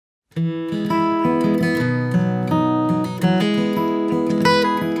I'm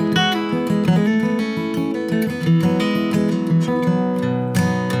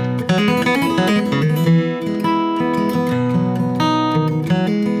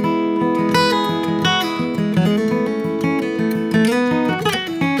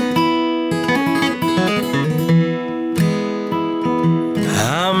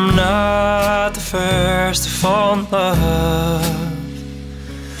not the first to fall in love,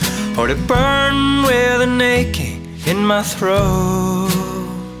 or to burn with an aching in my throat.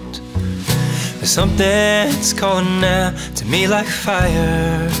 There's something that's calling out to me like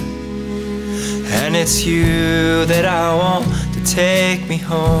fire, and it's you that I want to take me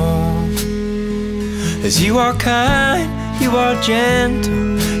home. As you are kind, you are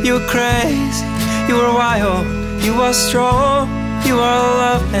gentle, you are crazy, you are wild, you are strong, you are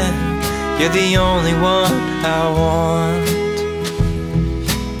loving, you're the only one I want.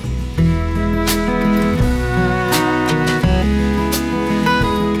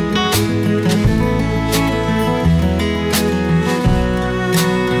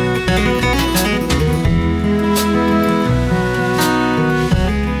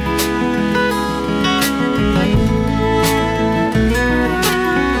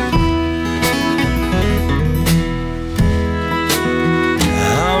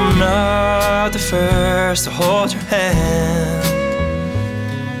 The first to hold your hand,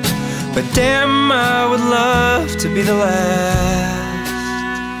 but damn, I would love to be the last.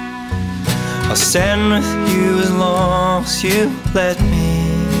 I'll stand with you as long as you let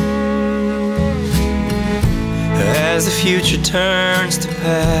me, as the future turns to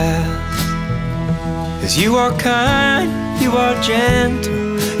past. As you are kind, you are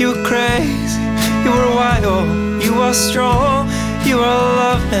gentle, you are crazy, you are wild, you are strong, you are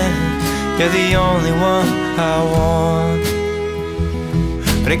loving, you're the only one I want.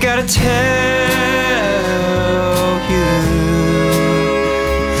 But I gotta tell you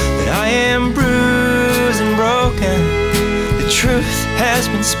that I am bruised and broken. The truth has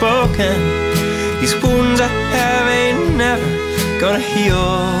been spoken. These wounds I have ain't never gonna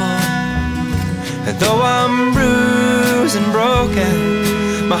heal. And though I'm bruised and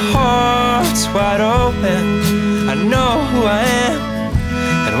broken, my heart's wide open. I know who I am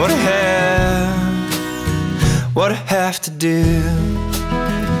and what I have to do.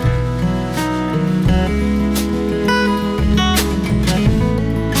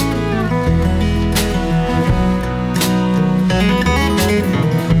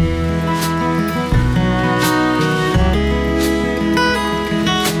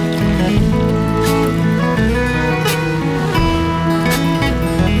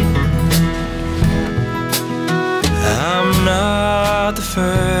 I'm not the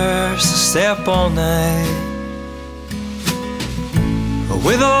first to stay up all night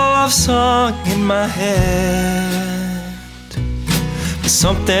with a love song in my head, but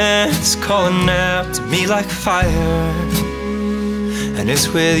something's calling out to me like fire, and it's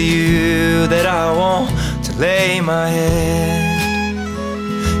with you that I want to lay my head.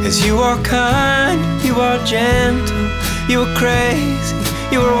 As you are kind, you are gentle, you are crazy,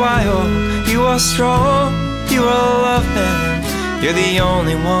 you are wild, you are strong, you are loving, you're the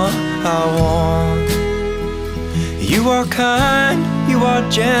only one I want. You are kind, you are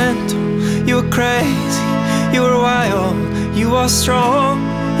gentle, you are crazy, you are wild, you are strong,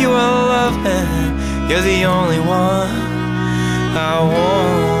 you are loving, you're the only one I want.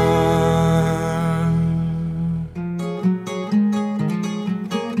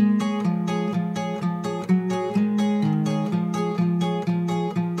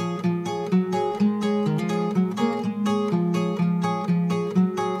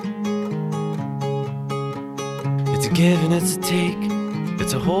 It's a give and it's a take,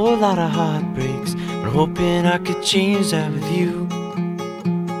 it's a whole lot of heartbreaks, but I'm hoping I could change that with you.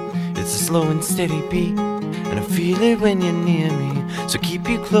 It's a slow and steady beat, and I feel it when you're near me, so keep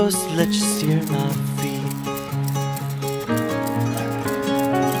you close to let you steer my feet.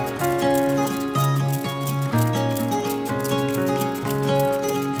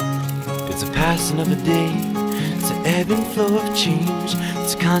 It's a passing of a day, it's an ebb and flow of change,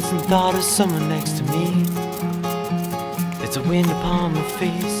 it's a constant thought of someone next to me. It's a wind upon my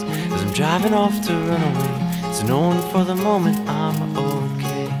face as I'm driving off to run away. It's knowing for the moment I'm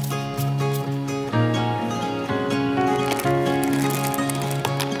okay.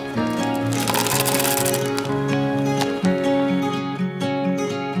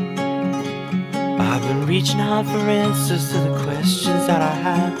 I've been reaching out for answers to the questions that I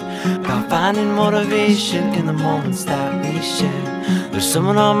have, about finding motivation in the moments that we share. There's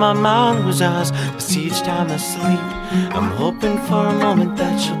someone on my mind whose eyes I see each time I sleep. I'm hoping for a moment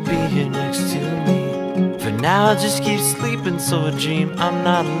that you'll be here now I just keep sleeping, so I dream I'm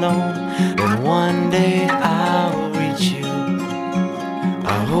not alone. And one day I will reach you.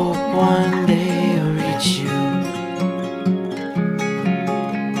 I hope one day I'll reach you.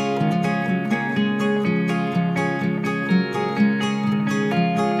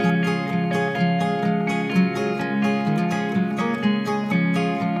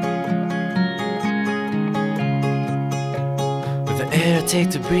 With the air I take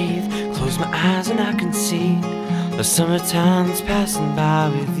to breathe, close my eyes and I can see the summertime's passing by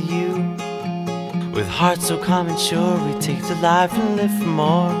with you. With hearts so calm and sure, we take to life and live for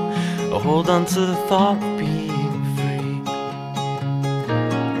more, or hold on to the thought of being free.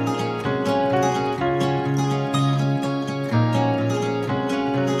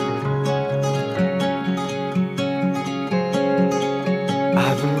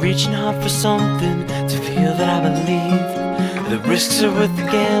 I've been reaching out for something to feel that I believe. The risks are worth the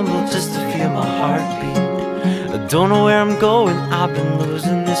gamble just to feel my heartbeat. I don't know where I'm going, I've been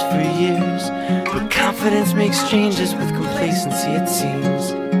losing this for years, but confidence makes changes with complacency it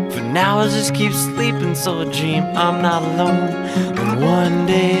seems. For now I just keep sleeping, so I dream I'm not alone. And one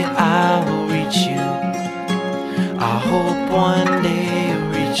day I will reach you. I hope one day I'll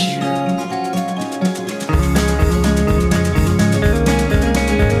reach you.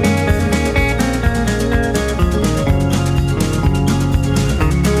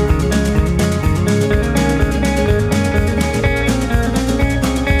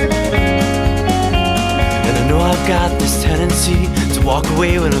 Got this tendency to walk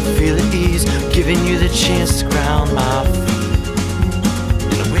away when I feel at ease, giving you the chance to ground my feet.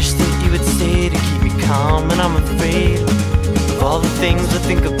 And I wish that you would stay to keep me calm when I'm afraid of all the things I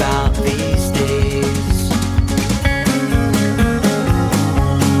think about these days.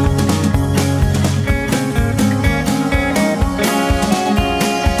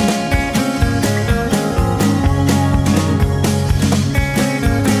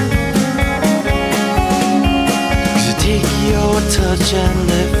 Touch and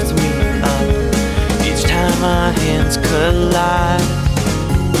lift me up each time my hands collide,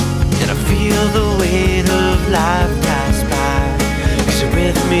 and I feel the weight of life pass by. 'Cause you're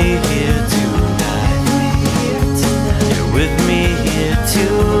with me here tonight. You're with me here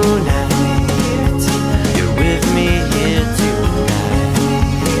tonight. You're with me here tonight.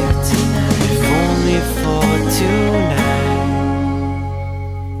 If only for tonight.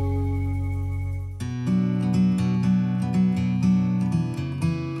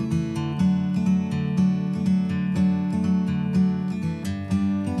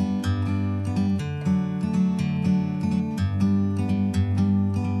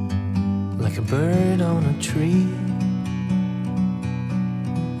 Like a bird on a tree,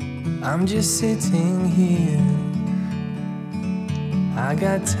 I'm just sitting here. I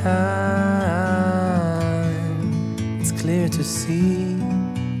got time, it's clear to see.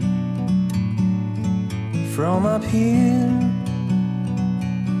 From up here,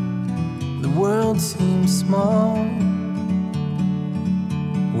 the world seems small.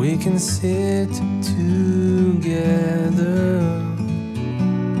 We can sit together.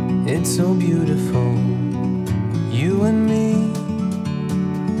 It's so beautiful, you and me.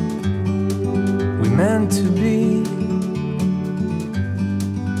 We meant to be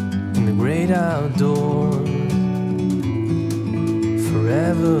in the great outdoors,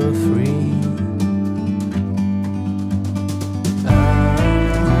 forever free.